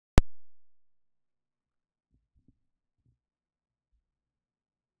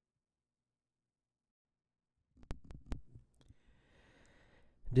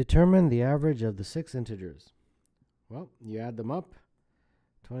Determine the average of the 6 integers. Well, you add them up.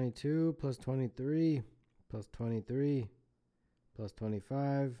 22 plus 23 plus 23 plus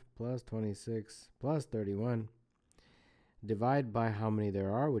 25 plus 26 plus 31. Divide by how many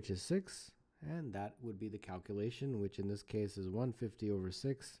there are, which is 6. And that would be the calculation, which in this case is 150 over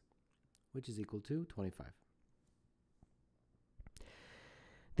 6, which is equal to 25.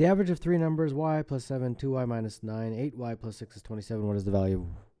 The average of 3 numbers, y plus 7, 2y minus 9, 8y plus 6 is 27. What is the value of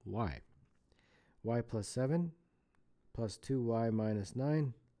y? Y plus 7 plus 2y minus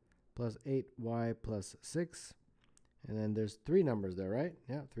 9 plus 8y plus 6. And then there's 3 numbers there, right?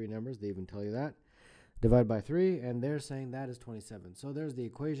 Yeah, 3 numbers. They even tell you that. Divide by 3, and they're saying that is 27. So there's the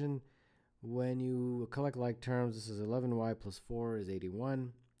equation. When you collect like terms, this is 11y plus 4 is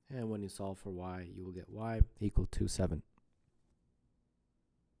 81. And when you solve for y, you will get y equal to 7.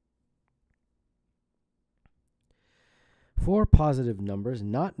 Four positive numbers,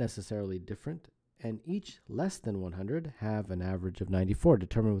 not necessarily different, and each less than 100 have an average of 94.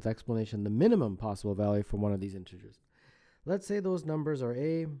 Determine with explanation the minimum possible value for one of these integers. Let's say those numbers are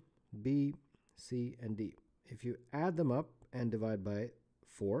a, b, c, and d. If you add them up and divide by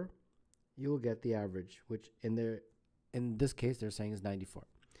 4, you'll get the average, which in this case they're saying is 94.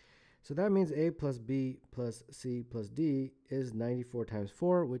 So that means a plus b plus c plus d is 94 times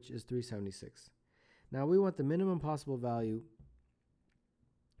 4, which is 376. Now we want the minimum possible value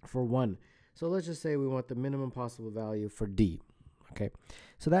for 1. So let's just say we want the minimum possible value for d. Okay,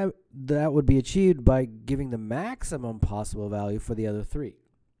 so that would be achieved by giving the maximum possible value for the other 3,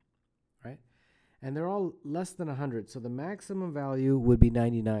 right? And they're all less than 100, so the maximum value would be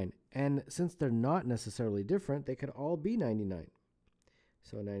 99. And since they're not necessarily different, they could all be 99.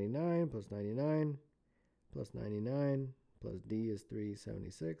 So 99 plus 99 plus 99 plus d is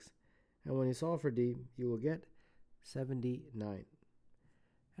 376. And when you solve for d, you will get 79.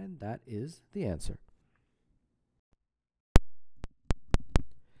 And that is the answer.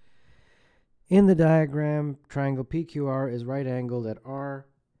 In the diagram, triangle PQR is right angled at R.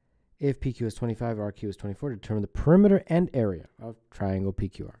 If PQ is 25, RQ is 24, determine the perimeter and area of triangle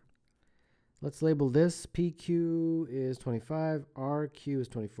PQR. Let's label this. PQ is 25, RQ is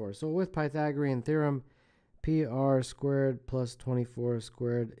 24. So with Pythagorean theorem, PR squared plus 24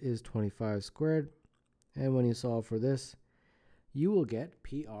 squared is 25 squared. And when you solve for this, you will get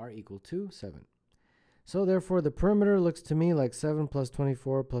PR equal to 7. So therefore, the perimeter looks to me like 7 plus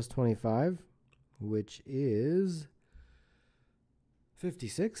 24 plus 25, which is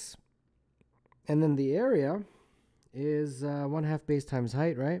 56. And then the area is 1/2 base times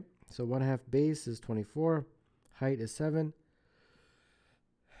height, right? So 1/2 base is 24, height is 7,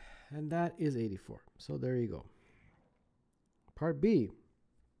 and that is 84. So there you go. Part B.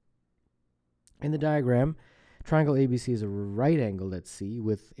 In the diagram, triangle ABC is a right angle at C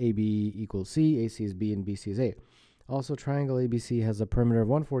with AB equals C, AC is B, and BC is A. Also, triangle ABC has a perimeter of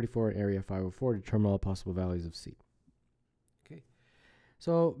 144 and area 504. Determine all possible values of C. Okay.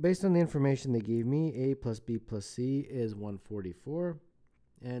 So based on the information they gave me, A plus B plus C is 144.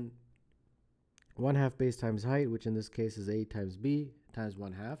 And 1/2 base times height, which in this case is A times B times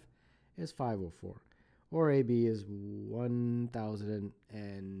 1/2, is 504. Or AB is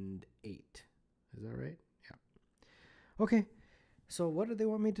 1008. Is that right? Yeah. Okay. So what do they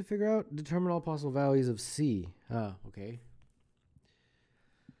want me to figure out? Determine all possible values of C. Okay.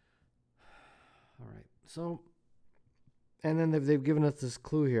 All right. So, and then they've given us this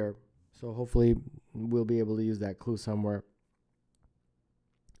clue here. So hopefully we'll be able to use that clue somewhere.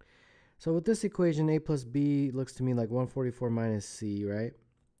 So with this equation, A plus B looks to me like 144 minus C, right?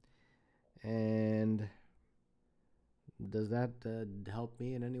 And does that help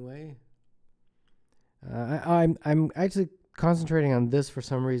me in any way? I'm actually concentrating on this for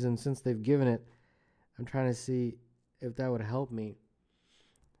some reason. Since they've given it, I'm trying to see if that would help me.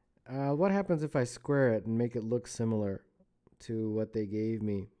 What happens if I square it and make it look similar to what they gave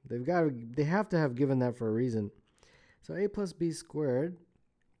me? They have to have given that for a reason. So A plus B squared.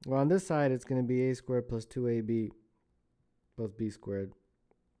 Well, on this side, it's going to be A squared plus 2AB plus B squared.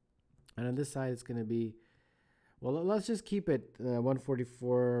 And on this side, it's going to be, well, let's just keep it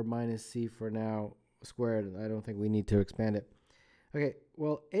 144 minus C for now, squared. I don't think we need to expand it. Okay,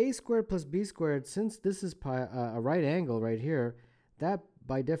 well, A squared plus B squared, since this is a right angle right here, that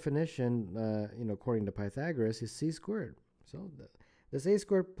by definition, according to Pythagoras, is C squared. So this A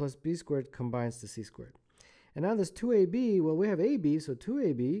squared plus B squared combines to C squared. And now this 2AB, well, we have AB, so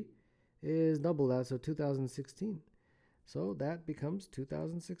 2AB is double that, so 2016. So that becomes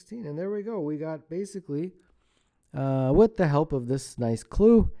 2016. And there we go. We got basically, with the help of this nice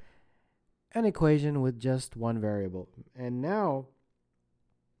clue, an equation with just one variable. And now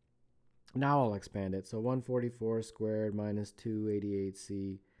Now I'll expand it. So 144 squared minus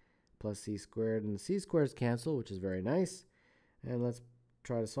 288c plus c squared. And the c squareds cancel, which is very nice. And let's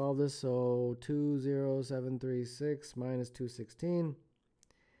try to solve this. So 20736 minus 216.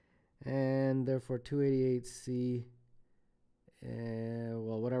 And therefore 288c,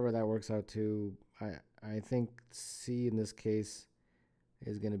 well, whatever that works out to, I think c in this case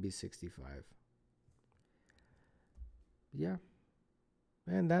is going to be 65. Yeah.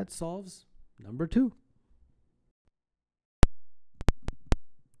 And that solves number 2.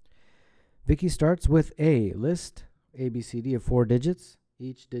 Vicky starts with a list, ABCD of 4 digits.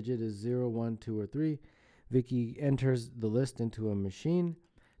 Each digit is 0, 1, 2, or 3. Vicky enters the list into a machine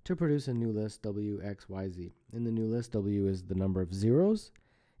to produce a new list, W, X, Y, Z. In the new list, W is the number of zeros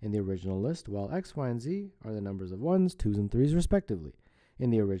in the original list, while X, Y, and Z are the numbers of 1s, 2s, and 3s respectively in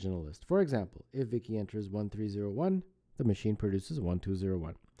the original list. For example, if Vicky enters 1301, the machine produces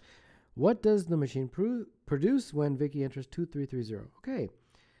 1201. What does the machine produce when Vicky enters 2330? Okay,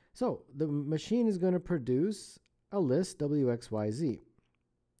 so the machine is going to produce a list, W, X, Y, Z.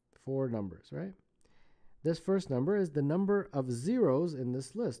 4 numbers, right? This first number is the number of zeros in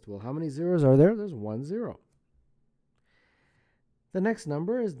this list. Well, how many zeros are there? There's 1 0. The next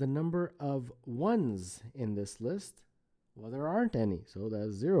number is the number of ones in this list. Well, there aren't any, so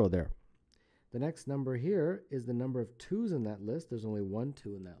that's 0 there. The next number here is the number of 2's in that list. There's only 1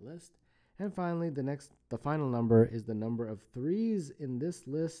 2 in that list. And finally, the final number is the number of 3's in this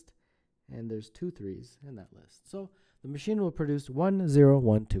list, and there's 2 3's in that list. So the machine will produce 1 0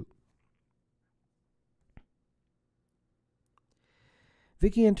 1 2.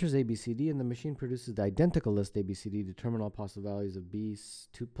 Vicky enters ABCD, and the machine produces the identical list ABCD. Determine all possible values of B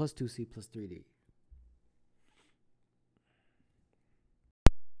plus 2C plus 3D.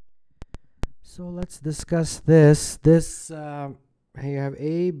 So let's discuss this. You have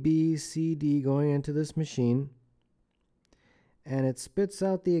A, B, C, D going into this machine, and it spits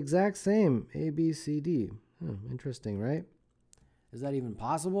out the exact same A, B, C, D. Interesting, right? Is that even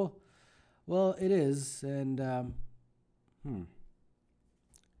possible? Well, it is, and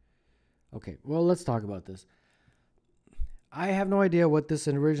Okay, well, let's talk about this. I have no idea what this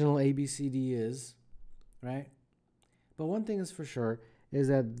original ABCD is, right? But one thing is for sure is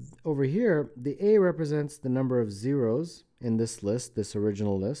that over here, the A represents the number of zeros in this list, this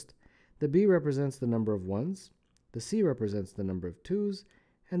original list. The B represents the number of ones. The C represents the number of 2's.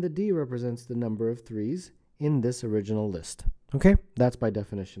 And the D represents the number of 3's in this original list. Okay, that's by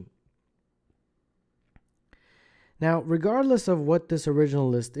definition. Now, regardless of what this original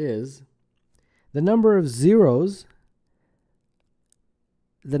list is, the number of zeros,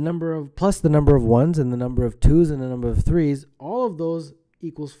 plus the number of ones and the number of 2's and the number of 3's, all of those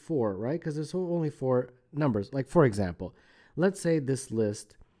equals 4, right? Because there's only 4 numbers. Like, for example, let's say this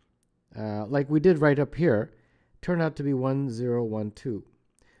list, like we did right up here, turned out to be 1 0 1 2.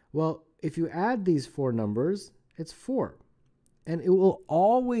 Well, if you add these 4 numbers, it's 4. And it will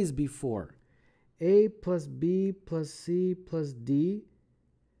always be 4. A plus B plus C plus D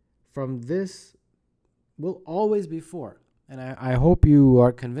from this will always be 4. And I hope you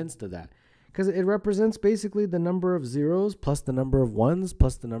are convinced of that. Because it represents basically the number of zeros plus the number of ones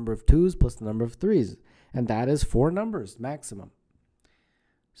plus the number of 2's plus the number of 3's. And that is 4 numbers maximum.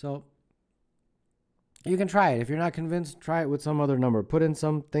 So you can try it. If you're not convinced, try it with some other number. Put in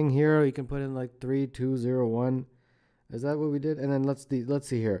something here. You can put in like 3 2 0 1. Is that what we did? And then let's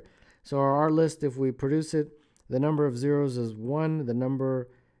see here. So our list, if we produce it, the number of zeros is 1. The number,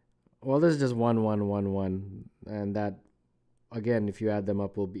 well, this is just 1 1 1 1. And that, again, if you add them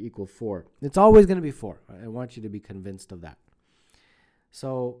up, will be equal 4. It's always going to be 4. I want you to be convinced of that.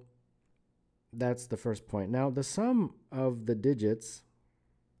 So that's the first point. Now, the sum of the digits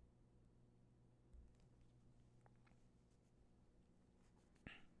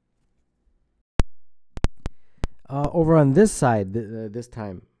over on this side, this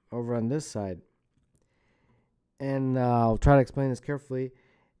time, over on this side, and I'll try to explain this carefully,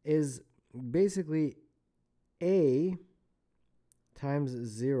 is basically A times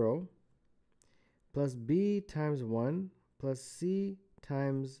 0 plus B times 1 plus C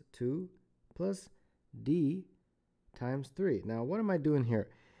times 2 plus D times 3. Now, what am I doing here?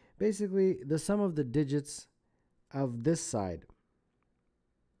 Basically, the sum of the digits of this side,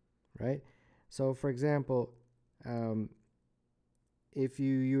 right? So, for example, if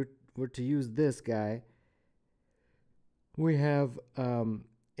you were to use this guy, we have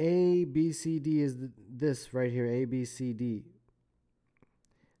A, B, C, D is this right here, A, B, C, D.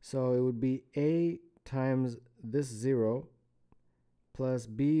 So it would be A times this 0 plus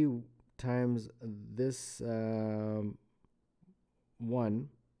B times this 1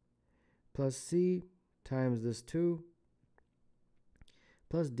 plus C times this 2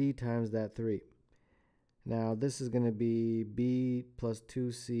 plus D times that 3. Now this is going to be B plus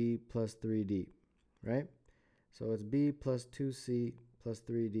 2C plus 3D, right? So it's B plus 2C plus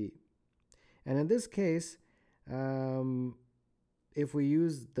 3D. And in this case, if we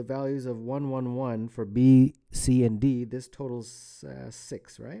use the values of 1, 1, 1 for B, C, and D, this totals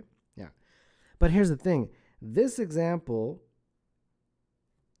 6, right? Yeah. But here's the thing. This example,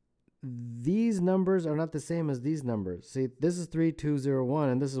 these numbers are not the same as these numbers. See, this is 3, 2, 0, 1,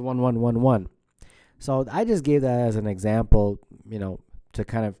 and this is 1, 1, 1, 1. So I just gave that as an example, you know, to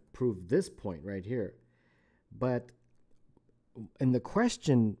kind of prove this point right here. But in the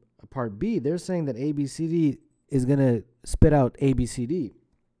question, part B, they're saying that ABCD is going to spit out ABCD.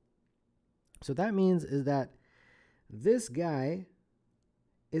 So that means is that this guy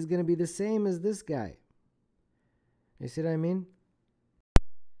is going to be the same as this guy. You see what I mean?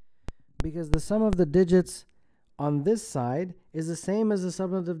 Because the sum of the digits on this side is the same as the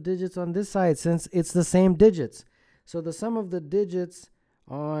sum of the digits on this side, since it's the same digits. So the sum of the digits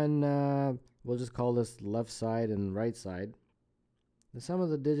on, we'll just call this left side and right side. The sum of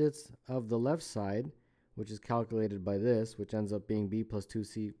the digits of the left side, which is calculated by this, which ends up being B plus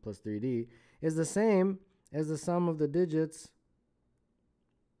 2C plus 3D, is the same as the sum of the digits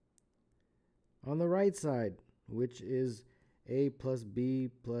on the right side, which is A plus B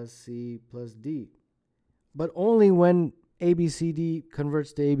plus C plus D. But only when ABCD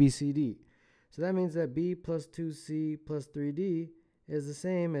converts to ABCD. So that means that B plus 2C plus 3D is the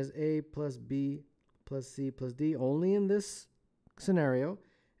same as A plus B plus C plus D, only in this scenario,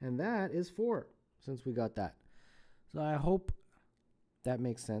 and that is 4, since we got that. So I hope that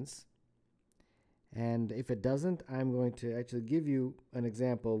makes sense. And if it doesn't, I'm going to actually give you an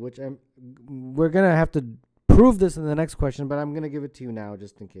example, which we're going to have to prove this in the next question, but I'm going to give it to you now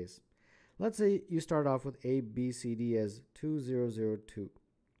just in case. Let's say you start off with A, B, C, D as 2, 0, 0, 2.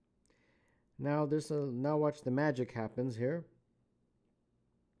 Now now watch the magic happens here.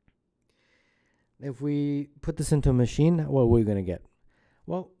 If we put this into a machine, what are we going to get?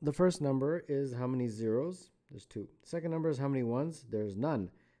 Well, the first number is how many zeros? There's 2. Second number is how many ones? There's none.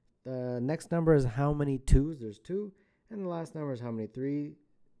 The next number is how many 2s? There's 2. And the last number is how many 3?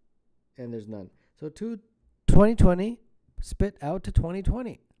 And there's none. So 2020 spit out to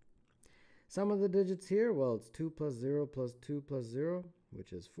 2020. Sum of the digits here, well, it's 2 plus 0 plus 2 plus 0,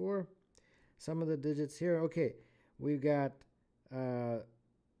 which is 4. Sum of the digits here, okay, we've got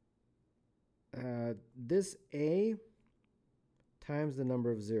this A times the number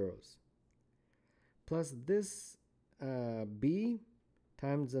of zeros, plus this B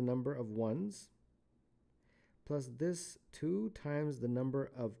times the number of ones, plus this 2 times the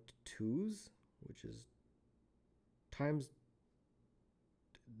number of 2s, which is times,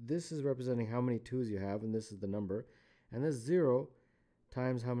 this is representing how many 2s you have, and this is the number, and this 0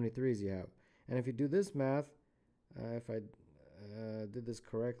 times how many 3s you have. And if you do this math, if I did this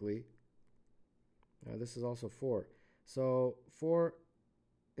correctly, this is also 4. So 4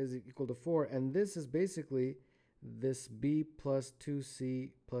 is equal to 4, and this is basically this B plus 2C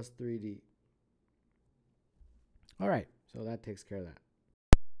plus 3D. All right, so that takes care of that.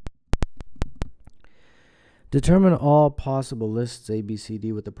 Determine all possible lists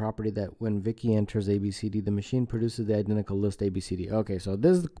ABCD with the property that when Vicky enters ABCD, the machine produces the identical list ABCD. Okay, so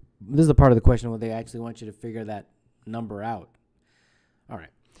this is the part of the question where they actually want you to figure that number out. All right,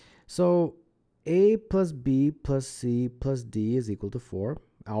 so A plus B plus C plus D is equal to 4.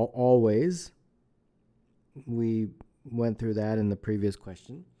 Always. We went through that in the previous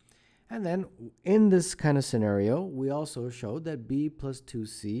question. And then in this kind of scenario, we also showed that B plus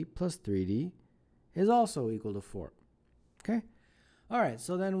 2C plus 3D is also equal to 4. Okay? All right,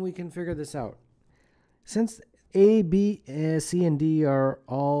 so then we can figure this out. Since A, B, C, and D are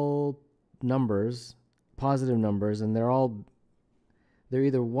all numbers, positive numbers, and they're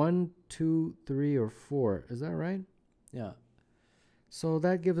either 1, 2, 3, or 4. Is that right? Yeah. So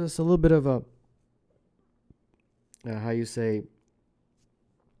that gives us a little bit of a, how you say,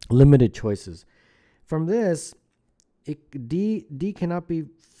 limited choices. From this, D cannot be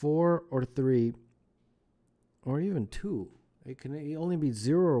 4 or 3 or even 2. It can only be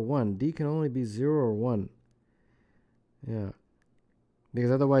 0 or 1. D can only be 0 or 1. Yeah. Because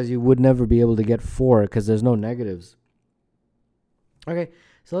otherwise you would never be able to get 4 because there's no negatives. Okay,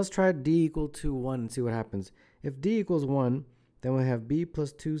 so let's try D equal to 1 and see what happens. If D equals 1, then we have B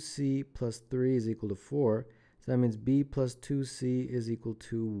plus 2C plus 3 is equal to 4. So that means B plus 2C is equal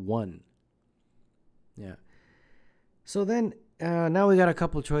to 1. Yeah. So then, now we got a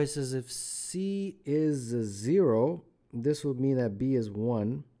couple choices. If C is 0, this would mean that B is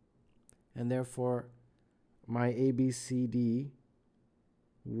 1. And therefore, my ABCD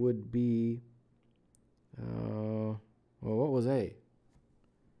would be, well, what was A?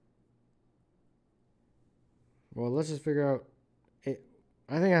 Well, let's just figure out A.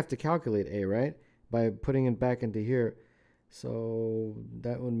 I think I have to calculate A, right? By putting it back into here. So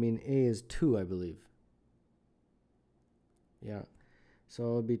that would mean A is 2, I believe. Yeah. So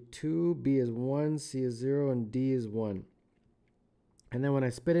it would be 2, B is 1, C is 0, and D is 1. And then when I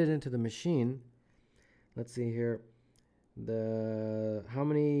spit it into the machine, let's see here. How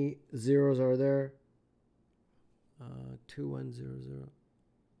many zeros are there? 2, 1, 0, 0.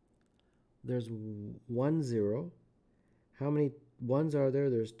 There's 1 0. How many ones are there?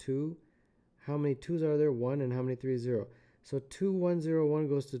 There's 2. How many 2s are there? 1. And how many 3s? 0. So 2, 1, 0, 1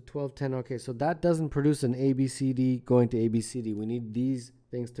 goes to 12, 10. Okay, so that doesn't produce an ABCD going to ABCD. We need these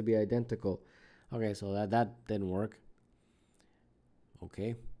things to be identical. Okay, so that didn't work.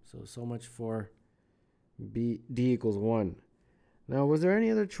 Okay, so much for D equals 1. Now, was there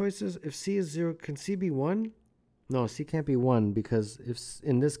any other choices? If C is 0, can C be 1? No, C can't be 1 because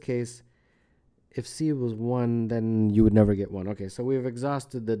in this case, if C was 1, then you would never get 1. Okay, so we've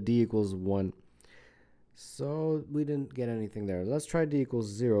exhausted the D equals 1. So we didn't get anything there. Let's try D equals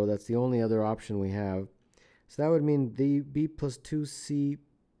 0. That's the only other option we have. So that would mean B plus 2C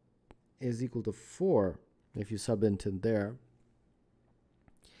is equal to 4 if you sub into there.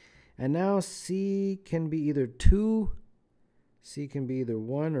 And now C can be either 2, C can be either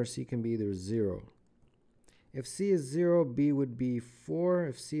 1, or C can be either 0. If C is 0, B would be 4.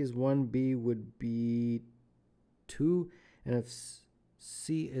 If C is 1, B would be 2. And if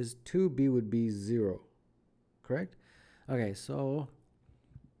C is 2, B would be 0. Correct? Okay, so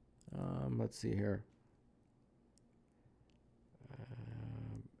let's see here.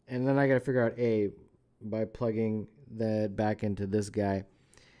 And then I got to figure out A by plugging that back into this guy.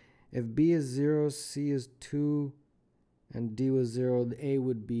 If B is 0, C is 2, and D was 0, the A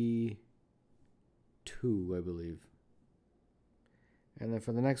would be 2, I believe. And then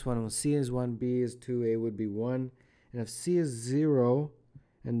for the next one, C is 1, B is 2, A would be 1. And if C is 0,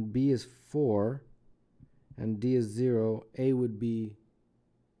 and B is 4, and D is 0, A would be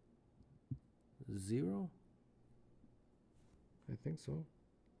 0? I think so.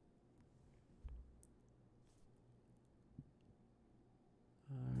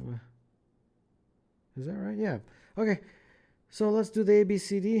 Is that right? Yeah. Okay. So let's do the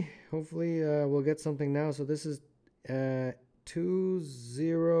ABCD. Hopefully we'll get something now. So this is 2,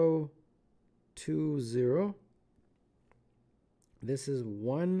 0, 2, 0. This is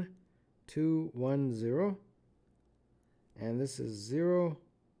 1, 2, 1, 0. And this is 0,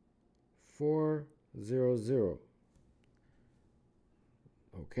 4, 0, 0.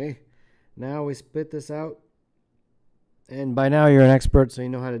 Okay. Now we split this out. And by now you're an expert, so you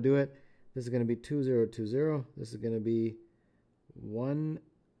know how to do it. This is going to be 2, 0, 2, 0. This is going to be 1,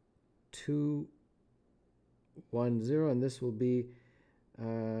 2, 1, 0. And this will be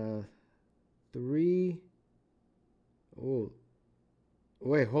 3. Oh,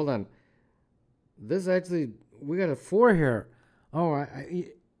 wait, hold on. This actually, we got a 4 here. Oh,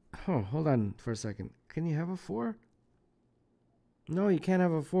 hold on for a second. Can you have a 4? No, you can't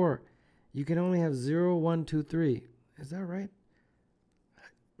have a 4. You can only have 0, 1, 2, 3. Is that right?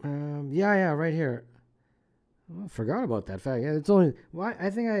 Yeah, right here. Oh, I forgot about that fact. Yeah, it's only. Well,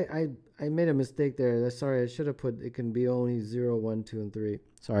 I think I made a mistake there. Sorry, I should have put it can be only 0, 1, 2, and 3.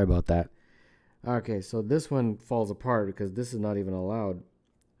 Sorry about that. Okay, so this one falls apart because this is not even allowed.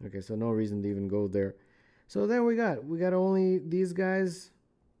 Okay, so no reason to even go there. So then we got only these guys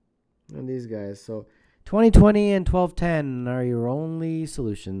and these guys. So 2020 and 1210 are your only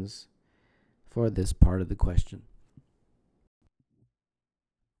solutions for this part of the question.